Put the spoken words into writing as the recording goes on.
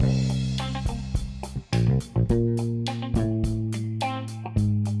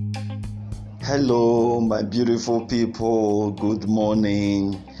Hello, my beautiful people. Good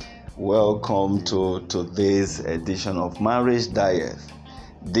morning. Welcome to today's edition of Marriage Diet.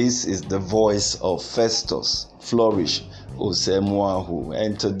 This is the voice of Festus Flourish Osemuahu,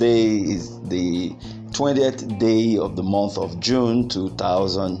 and today is the 20th day of the month of June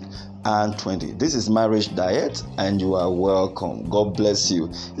 2020. This is Marriage Diet, and you are welcome. God bless you.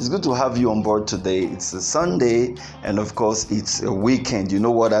 It's good to have you on board today. It's a Sunday, and of course, it's a weekend. You know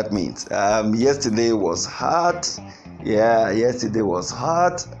what that means. Yesterday was hard. Yesterday was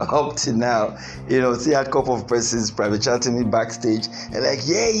hot up to now. See a couple of persons private chatting me backstage and like,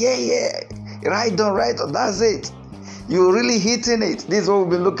 yeah. Right on, that's it. You're really hitting it. This is what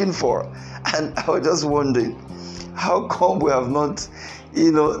we've been looking for. And I was just wondering, how come we have not,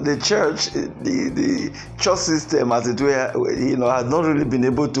 the church, the church system, as it were, has not really been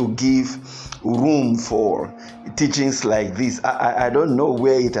able to give room for teachings like this. I don't know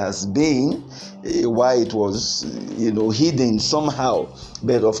where it has been, why it was, hidden somehow.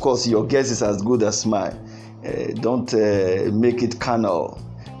 But of course, your guess is as good as mine. Don't make it carnal.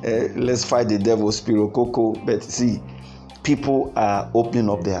 Let's fight the devil, Spirokoko. But see, people are opening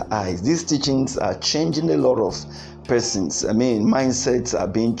up their eyes. These teachings are changing a lot of persons. Mindsets are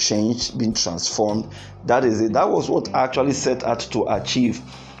being changed, being transformed. That is it. That was what I actually set out to achieve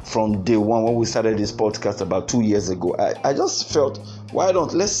from day one when we started this podcast about 2 years ago. I just felt, why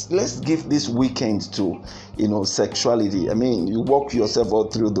don't let's give this weekend to sexuality. You walk yourself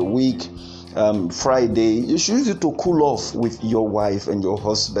out through the week. Friday, you should use it to cool off with your wife and your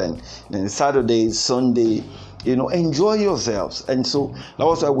husband. Then Saturday, Sunday, enjoy yourselves. And so that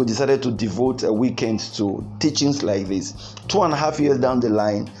was why we decided to devote a weekend to teachings like this. 2.5 years down the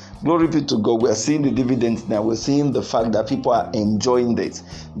line, glory be to God, we are seeing the dividends now. We're seeing the fact that people are enjoying it.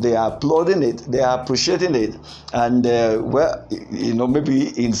 They are applauding it. They are appreciating it. And, maybe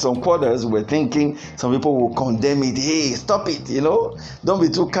in some quarters, we're thinking some people will condemn it. Hey, stop it, don't be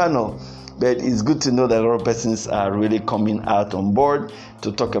too carnal. But it's good to know that a lot of persons are really coming out on board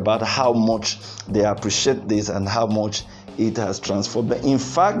to talk about how much they appreciate this and how much it has transformed. In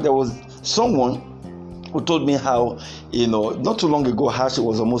fact, there was someone who told me how, not too long ago, how she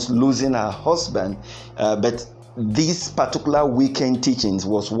was almost losing her husband. But this particular weekend teachings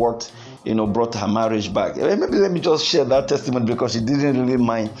was what, brought her marriage back. Maybe let me just share that testimony because she didn't really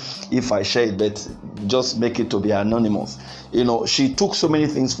mind if I share it, but just make it to be anonymous. She took so many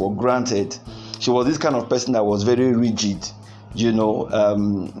things for granted. She was this kind of person that was very rigid,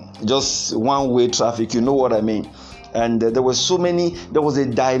 just one-way traffic, you know what I mean? And there was a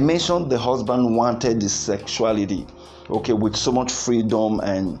dimension the husband wanted, the sexuality, with so much freedom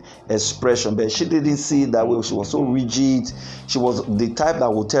and expression, but she didn't see it that way. She was so rigid. She was the type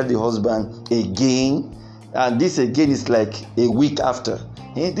that would tell the husband again, and this again is like a week after.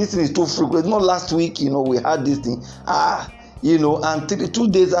 This thing is too frequent. Not last week, we had this thing. And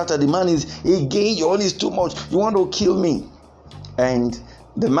 2 days after, the man is again, your own is too much. You want to kill me. And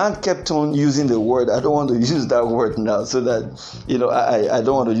the man kept on using the word. I don't want to use that word now, so that, I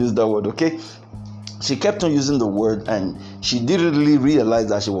don't want to use that word, okay? She kept on using the word, and she didn't really realize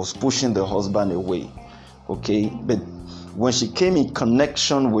that she was pushing the husband away, okay? But when she came in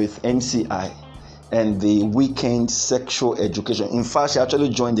connection with MCI and the weekend sexual education, in fact, she actually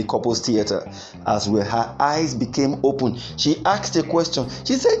joined the couples theater. As well, her eyes became open. She asked a question.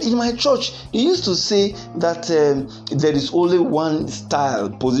 She said, in my church, you used to say that there is only one style,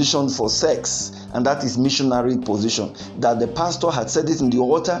 position for sex, and that is missionary position. That the pastor had said it in the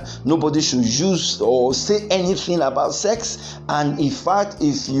altar, nobody should use or say anything about sex. And in fact,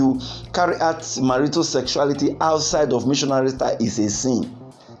 if you carry out marital sexuality outside of missionary style, is a sin.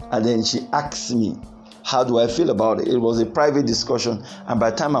 And then she asked me, how do I feel about it? It was a private discussion. And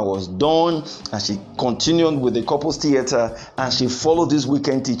by the time I was done, and she continued with the couples theater, and she followed these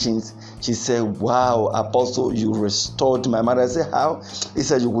weekend teachings, she said, wow, Apostle, you restored my mind. I said, how? He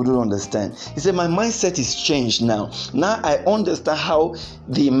said, you wouldn't understand. He said, my mindset is changed now. Now I understand how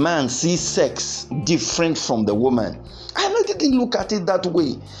the man sees sex different from the woman. I didn't look at it that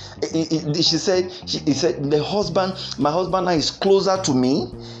way. He said, my husband now is closer to me.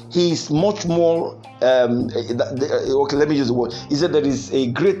 He is much more, let me use the word. He said there is a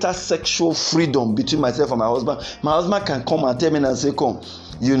greater sexual freedom between myself and my husband. My husband can come and tell me and say, come,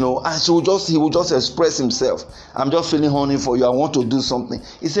 and he will just express himself. I'm just feeling horny for you. I want to do something.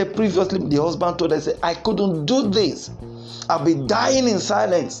 He said previously the husband told us, I couldn't do this. I'll be dying in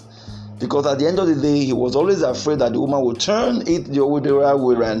silence. Because at the end of the day, he was always afraid that the woman would turn it the other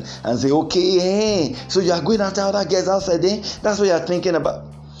way around and say, okay, hey, so you are going after other girls outside there? That's what you're thinking about.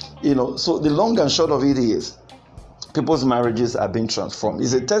 So the long and short of it is, People's marriages are being transformed.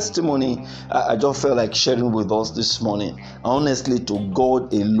 It's a testimony I just felt like sharing with us this morning. Honestly, to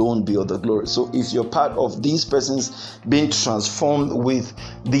God alone be all the glory. So if you're part of these persons being transformed with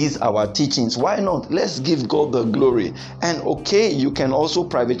these our teachings, why not? Let's give God the glory. And okay, you can also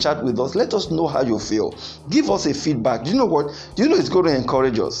private chat with us. Let us know how you feel. Give us a feedback. Do you know what? Do you know it's going to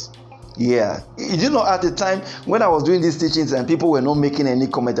encourage us? Yeah, you know, at the time when I was doing these teachings and people were not making any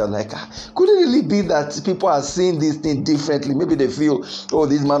comment, I was like, could it really be that people are seeing this thing differently? Maybe they feel, oh,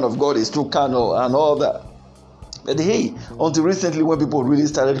 this man of God is too carnal and all that. But hey, until recently when people really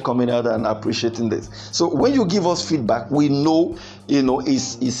started coming out and appreciating this. So when you give us feedback, we know,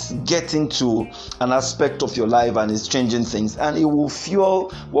 it's getting to an aspect of your life and it's changing things. And it will fuel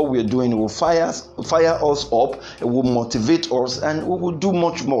what we're doing. It will fire us up. It will motivate us and we will do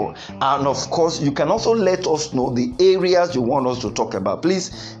much more. And of course, you can also let us know the areas you want us to talk about.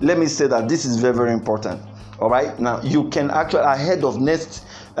 Please, let me say that this is very, very important. All right. Now, you can actually, ahead of next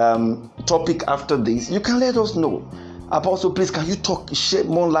topic after this, you can let us know. Apostle, please, can you shed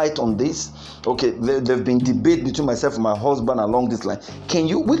more light on this? Okay, there've been debate between myself and my husband along this line.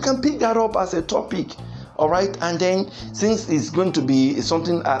 We can pick that up as a topic. All right, and then since it's going to be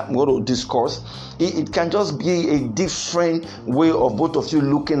something I'm going to discuss, it can just be a different way of both of you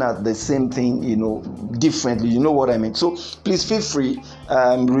looking at the same thing, differently. You know what I mean? So please feel free,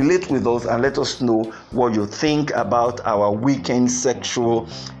 relate with us and let us know what you think about our weekend sexual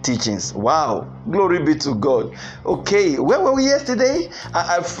teachings. Wow, glory be to God. Okay, where were we yesterday?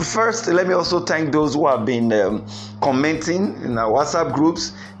 First, let me also thank those who have been commenting in our WhatsApp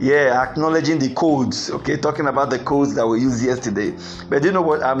groups. Yeah, acknowledging the codes. Okay, talking about the codes that we used yesterday. But you know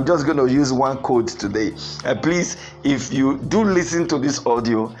what? I'm just going to use one code today. Please, if you do listen to this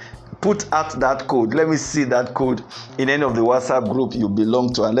audio, put out that code. Let me see that code in any of the WhatsApp group you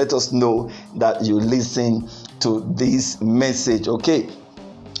belong to and let us know that you listen to this message. Okay.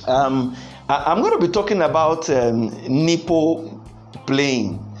 I'm going to be talking about nipple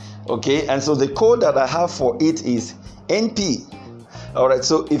playing. Okay. And so the code that I have for it is NP. All right,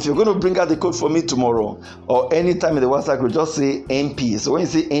 so if you're going to bring out the code for me tomorrow or anytime in the WhatsApp group, just say NP. So when you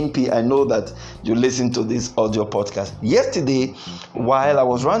say NP, I know that you listen to this audio podcast. Yesterday, while I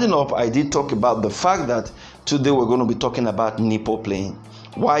was rounding up, I did talk about the fact that today we're going to be talking about nipple playing.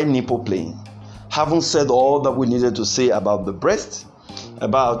 Why nipple playing? Having said all that we needed to say about the breast,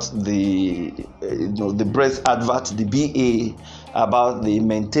 about the breast advert, the BA, about the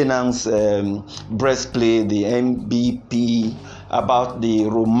maintenance breast play, the MBP, about the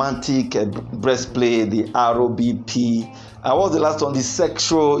romantic breast play, the ROBP. And what was the last one? The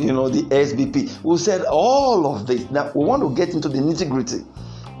sexual, the SBP. We said all of this. Now we want to get into the nitty-gritty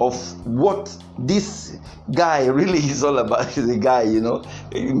of what this guy really is all about. He's a guy,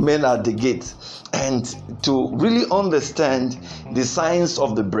 men at the gate. And to really understand the science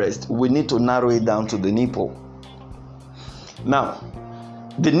of the breast, we need to narrow it down to the nipple. Now,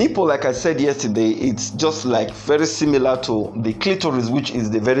 the nipple, like I said yesterday, it's just like very similar to the clitoris, which is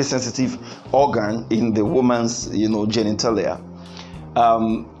the very sensitive organ in the woman's, genitalia.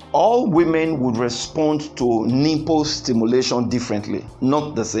 All women would respond to nipple stimulation differently,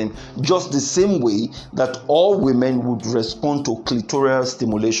 not the same, just the same way that all women would respond to clitoral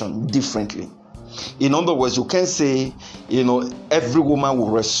stimulation differently. In other words, you can say, every woman will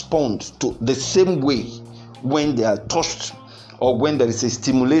respond to the same way when they are touched or when there is a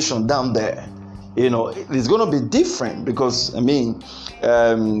stimulation down there. It's going to be different because, body,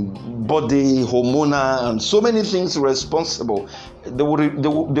 hormonal, and so many things responsible. They would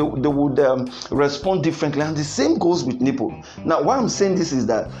respond differently, and the same goes with nipple. Now, why I'm saying this is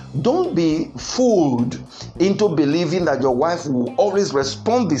that don't be fooled into believing that your wife will always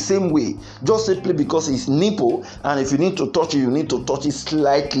respond the same way, just simply because it's nipple, and if you need to touch it, you need to touch it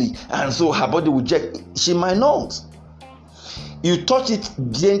slightly, and so her body will check. She might not. You touch it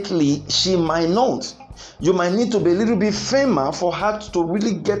gently, she might not. You might need to be a little bit firmer for her to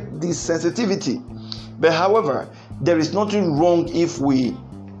really get this sensitivity. But however, there is nothing wrong if we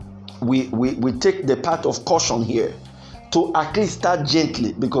take the part of caution here to at least start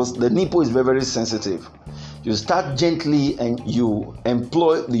gently, because the nipple is very, very sensitive. You start gently and you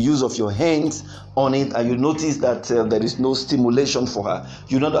employ the use of your hands on it, and you notice that there is no stimulation for her.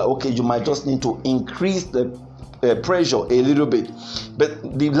 You know that, okay, you might just need to increase the pressure a little bit.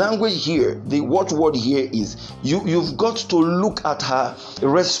 But the language here, the watchword here is you've got to look at her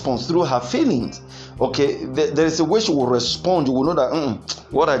response through her feelings. Okay, there is a way she will respond. You will know that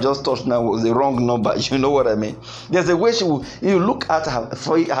what I just touched now was the wrong number. You know what I mean? There's a way you look at her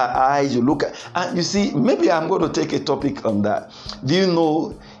eyes, you look at, and you see, maybe I'm going to take a topic on that. Do you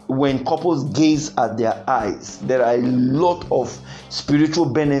know when couples gaze at their eyes, there are a lot of spiritual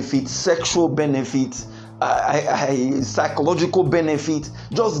benefits, sexual benefits, psychological benefit,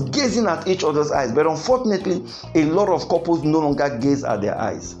 just gazing at each other's eyes. But unfortunately, a lot of couples no longer gaze at their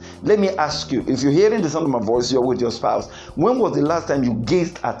eyes. Let me ask you, if you're hearing the sound of my voice, you're with your spouse, when was the last time you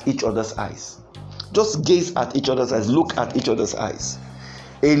gazed at each other's eyes? Just gaze at each other's eyes, look at each other's eyes.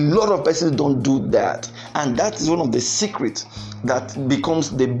 A lot of persons don't do that, and that is one of the secrets that becomes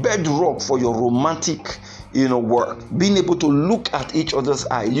the bedrock for your romantic work. Being able to look at each other's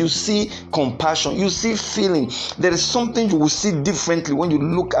eye. You see compassion, you see feeling. There is something you will see differently when you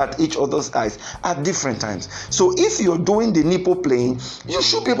look at each other's eyes at different times. So if you're doing the nipple playing, you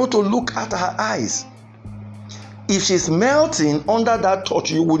should be able to look at her eyes. If she's melting under that touch,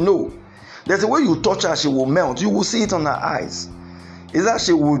 you will know. There's a way you touch her, she will melt. You will see it on her eyes. Is that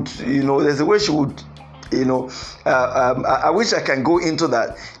she would, there's a way she would, I wish I can go into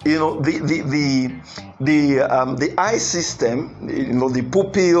that. The eye system, the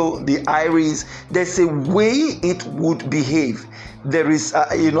pupil, the iris, there's a way it would behave. There is,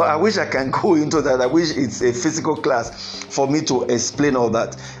 I wish I can go into that. I wish it's a physical class for me to explain all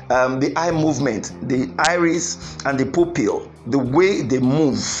that. The eye movement, the iris and the pupil, the way they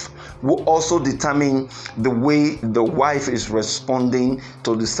move will also determine the way the wife is responding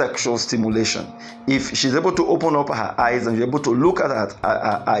to the sexual stimulation. If she's able to open up her eyes and you're able to look at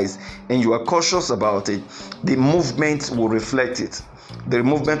her eyes and you are cautious about it, the movement will reflect it. The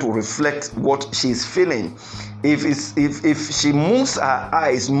movement will reflect what she's feeling. If she moves her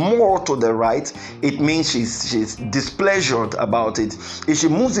eyes more to the right, it means she's displeasured about it. If she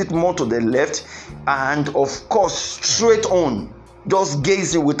moves it more to the left, and of course straight on, just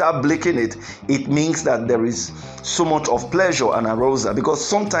gazing without blinking it means that there is so much of pleasure and arousal. Because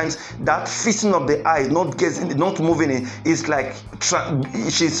sometimes that fixing of the eye, not gazing, not moving it, is like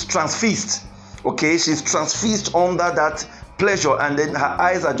she's transfixed. Okay, she's transfixed under that pleasure, and then her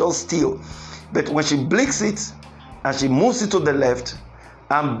eyes are just still. But when she blinks it and she moves it to the left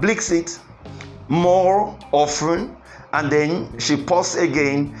and blinks it more often, and then she pauses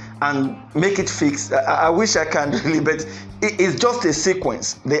again and make it fixed. I wish I can really, but it's just a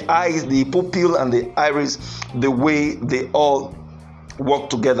sequence. The eyes, the pupil, and the iris, the way they all work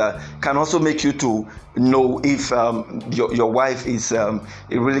together can also make you to know if your wife is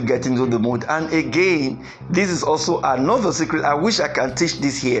really getting into the mood. And again, this is also another secret. I wish I can teach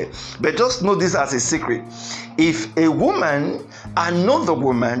this here, but just know this as a secret. If a woman, another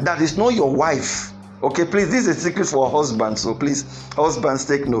woman that is not your wife, okay, please, this is a secret for husbands, so please, husbands,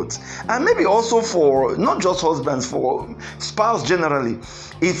 take note. And maybe also for, not just husbands, for spouse generally.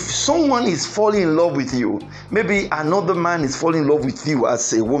 If someone is falling in love with you, maybe another man is falling in love with you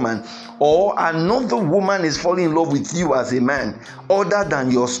as a woman, or another woman is falling in love with you as a man, other than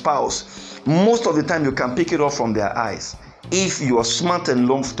your spouse, most of the time you can pick it up from their eyes. If you are smart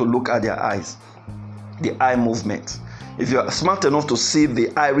enough to look at their eyes, the eye movement. If you are smart enough to see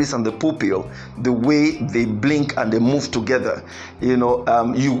the iris and the pupil, the way they blink and they move together, you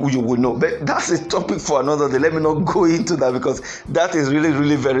will know. But that's a topic for another day. Let me not go into that, because that is really,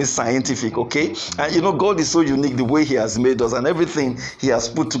 really very scientific, okay? And God is so unique, the way He has made us and everything He has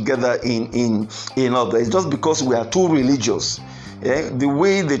put together in order. It's just because we are too religious. Yeah? The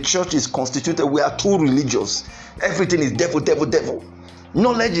way the church is constituted, we are too religious. Everything is devil, devil, devil.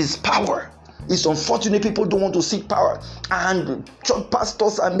 Knowledge is power. It's unfortunate people don't want to seek power, and church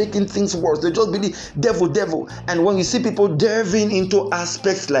pastors are making things worse. They just believe devil, devil. And when you see people delving into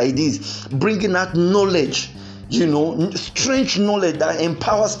aspects like this, bringing out knowledge, strange knowledge that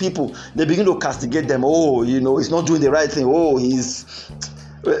empowers people, they begin to castigate them. Oh, he's not doing the right thing. Oh,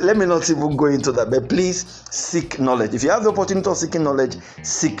 let me not even go into that, but please seek knowledge. If you have the opportunity of seeking knowledge,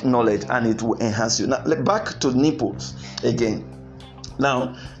 seek knowledge, and it will enhance you. Now, back to nipples again.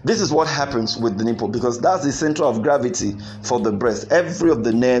 Now, this is what happens with the nipple, because that's the center of gravity for the breast. Every of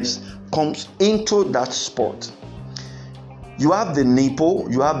the nerves comes into that spot. You have the nipple,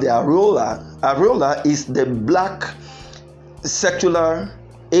 you have the areola. Areola is the black circular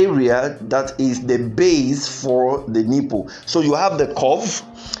area that is the base for the nipple. So you have the curve.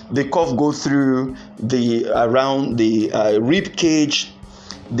 The curve goes through around the rib cage,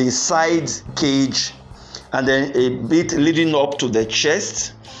 the side cage, and then a bit leading up to the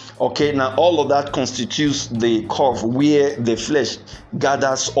chest. Okay, now all of that constitutes the curve where the flesh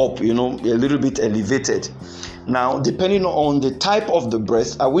gathers up, a little bit elevated. Now, depending on the type of the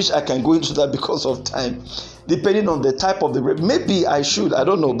breast, I wish I can go into that because of time. Depending on the type of the breast, maybe I should, I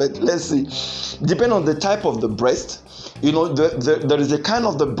don't know, but let's see. Depending on the type of the breast, there is a kind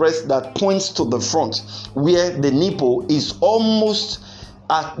of the breast that points to the front, where the nipple is almost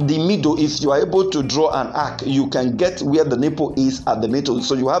at the middle, if you are able to draw an arc, you can get where the nipple is at the middle.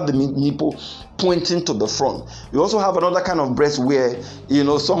 So you have the nipple pointing to the front. You also have another kind of breast where,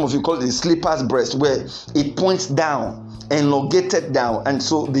 some of you call it the slipper's breast, where it points down, elongated down, and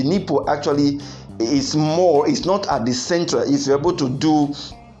so the nipple actually is more, it's not at the center. If you're able to do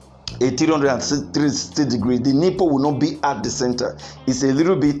a 360 degree, the nipple will not be at the center. It's a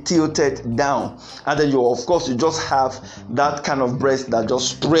little bit tilted down, and then you just have that kind of breast that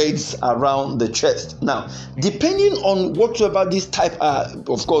just spreads around the chest. Now, depending on whatever this type are,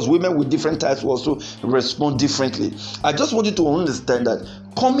 of course, women with different types will also respond differently. I just want you to understand that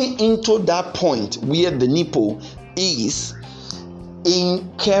coming into that point where the nipple is,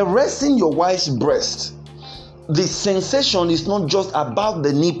 in caressing your wife's breast, the sensation is not just about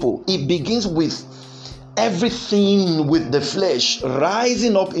the nipple. It begins with everything, with the flesh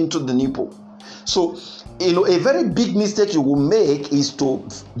rising up into the nipple. So, a very big mistake you will make is to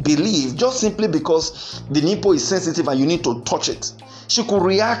believe just simply because the nipple is sensitive and you need to touch it, she could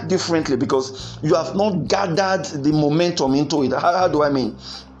react differently because you have not gathered the momentum into it. How do I mean?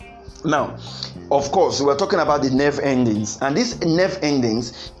 Now, of course, we're talking about the nerve endings, and these nerve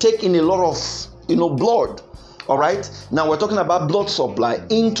endings take in a lot of, blood. All right. Now we're talking about blood supply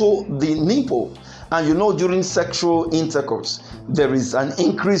into the nipple, and during sexual intercourse, there is an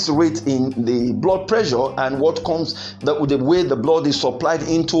increased rate in the blood pressure, and what comes with the way the blood is supplied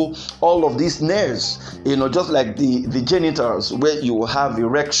into all of these nerves, just like the genitals, where you have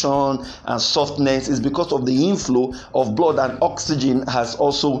erection and softness, is because of the inflow of blood, and oxygen has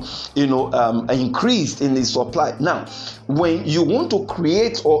also, increased in the supply. Now, when you want to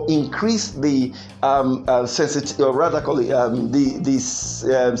create or increase the sensitivity, or rather call it the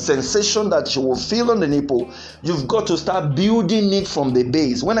sensation that you will feel on the nipple, you've got to start building it from the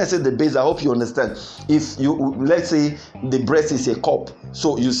base. When I say the base, I hope you understand. If let's say the breast is a cup,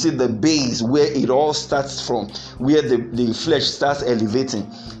 so you see the base where it all starts from, where the flesh starts elevating.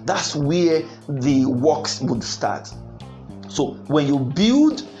 That's where the works would start. So when you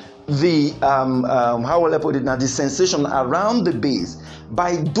build the how will I put it now, the sensation around the base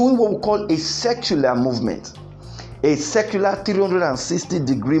by doing what we call a circular movement, a circular 360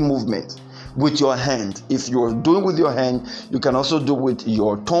 degree movement with your hand. If you're doing with your hand, you can also do with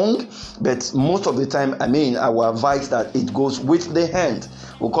your tongue, but most of the time, I will advise that it goes with the hand.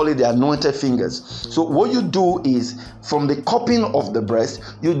 We'll call it the anointed fingers. So what you do is, from the cupping of the breast,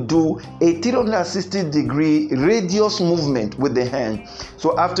 you do a 360 degree radius movement with the hand.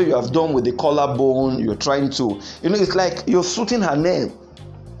 So after you have done with the collarbone, you're trying to, it's like you're shooting her nail.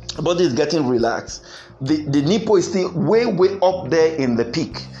 Body is getting relaxed. The nipple is still way up there in the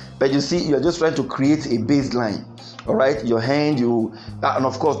peak, but you see, you're just trying to create a baseline. All right, your hand, and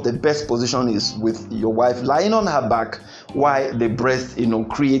of course, the best position is with your wife lying on her back, while the breast,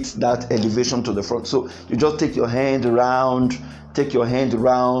 creates that elevation to the front. So you just take your hand around,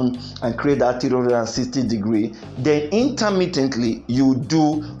 and create that 360 degree. Then intermittently, you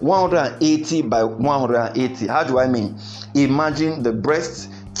do 180 by 180. How do I mean? Imagine the breast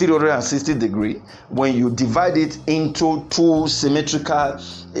 360 degree. When you divide it into two symmetrical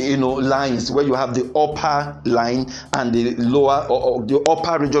lines, where you have the upper line and the lower, or the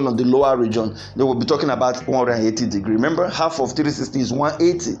upper region and the lower region, they will be talking about 180 degree. Remember, half of 360 is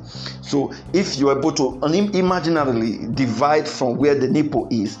 180. So if you're able to imaginarily divide from where the nipple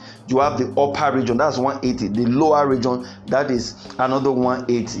is, you have the upper region, that's 180, the lower region, that is another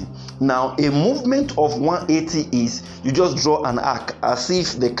 180. Now, a movement of 180 is you just draw an arc, as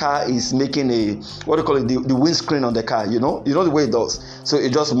if the car is making a, the windscreen on the car, you know the way it does. So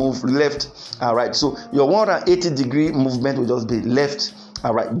it just moves left and right. So your 180 degree movement will just be left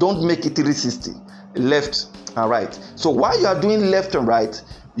and right. Don't make it 360, left and right. So while you are doing left and right,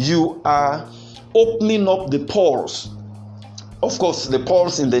 you are opening up the pores. Of course, the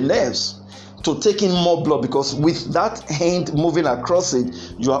pores in the nerves to take in more blood, because with that hand moving across it,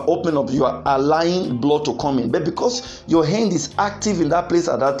 you are opening up, you are allowing blood to come in. But because your hand is active in that place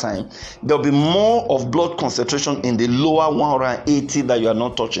at that time, there'll be more of blood concentration in the lower 180 that you are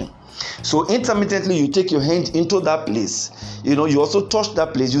not touching. So intermittently, you take your hand into that place. You also touch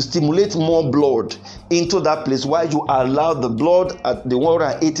that place. You stimulate more blood into that place while you allow the blood at the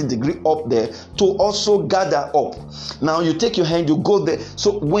 180 degree up there to also gather up. Now you take your hand, you go there.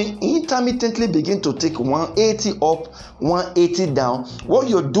 So when you intermittently begin to take 180 up, 180 down, what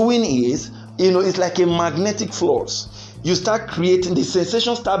you're doing is, it's like a magnetic force. You start creating, the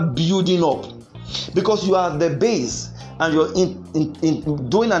sensation start building up, because you are the base. And you're in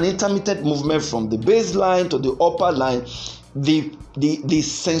doing an intermittent movement from the baseline to the upper line. the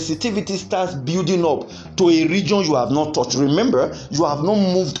sensitivity starts building up to a region you have not touched. Remember, you have not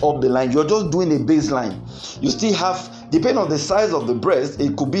moved up the line. You're just doing a baseline. You still have, depending on the size of the breast,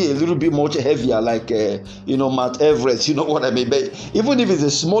 it could be a little bit much heavier, like Mount Everest. You know what I mean? But even if it's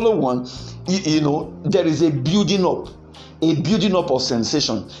a smaller one, there is a building up. A building up of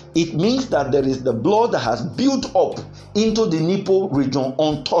sensation. It means that there is the blood that has built up into the nipple region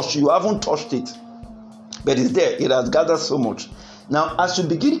untouched. You haven't touched it, but it's there. It has gathered so much. Now, as you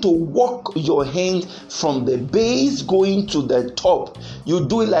begin to walk your hand from the base going to the top, you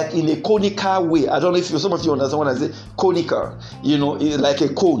do it like in a conical way. I don't know if some of you understand when I say conical. Like a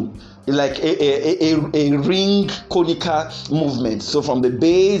cone, like a ring conical movement. So from the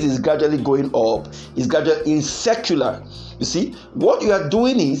base is gradually going up. It's gradually circular. You see, what you are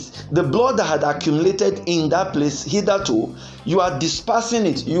doing is the blood that had accumulated in that place hitherto, you are dispersing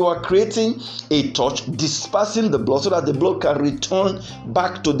it. You are creating a touch, dispersing the blood so that the blood can return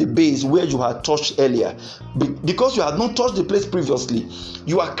back to the base where you had touched earlier. Because you had not touched the place previously,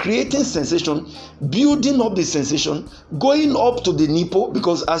 you are creating sensation, building up the sensation, going up to the nipple,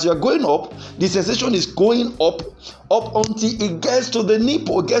 because as you are going up, the sensation is going up until it gets to the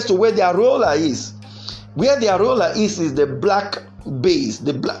nipple, it gets to where the areola is. Where the areola is the black base.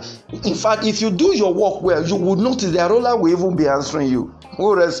 In fact, if you do your work well, you would notice the areola will even be answering you,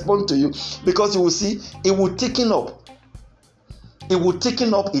 will respond to you, because you will see it will thicken up. It will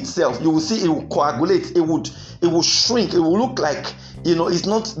thicken up itself. You will see it will coagulate. It will shrink. It will look like, it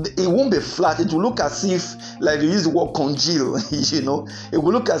won't be flat. It will look as if, like you use the word congeal, it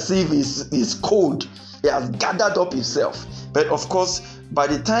will look as if it's cold. It has gathered up itself. But of course, by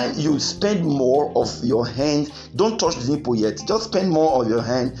the time you spend more of your hand, don't touch the nipple yet. Just spend more of your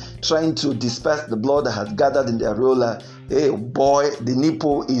hand trying to disperse the blood that has gathered in the areola. Hey boy, the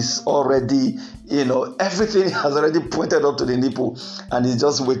nipple is already, everything has already pointed up to the nipple and it's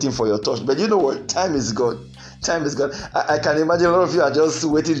just waiting for your touch. But you know what? Time is gone. Time is gone. I can imagine a lot of you are just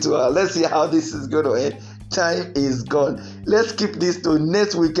waiting to, let's see how this is going to end. Time is gone. Let's keep this to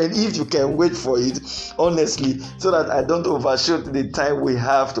next weekend if you can wait for it, honestly, so that I don't overshoot the time we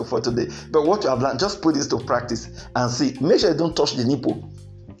have for today. But what you have learned, just put this to practice and see. Make sure you don't touch the nipple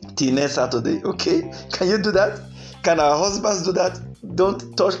till next Saturday, okay? Can you do that? Can our husbands do that?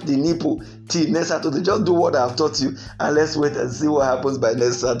 Don't touch the nipple till next Saturday. Just do what I've taught you and let's wait and see what happens by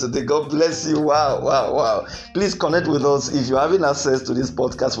next Saturday. God bless you. Wow. Please connect with us if you're having access to this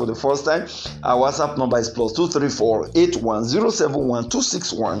podcast for the first time. Our WhatsApp number is +234 8107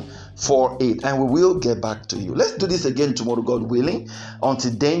 26148, and we will get back to you. Let's do this again tomorrow, God willing.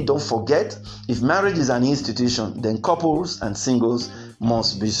 Until then, don't forget, if marriage is an institution, then couples and singles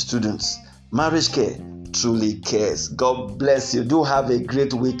must be students. Marriage Care truly cares. God bless you. Do have a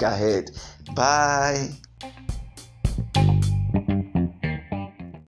great week ahead. Bye.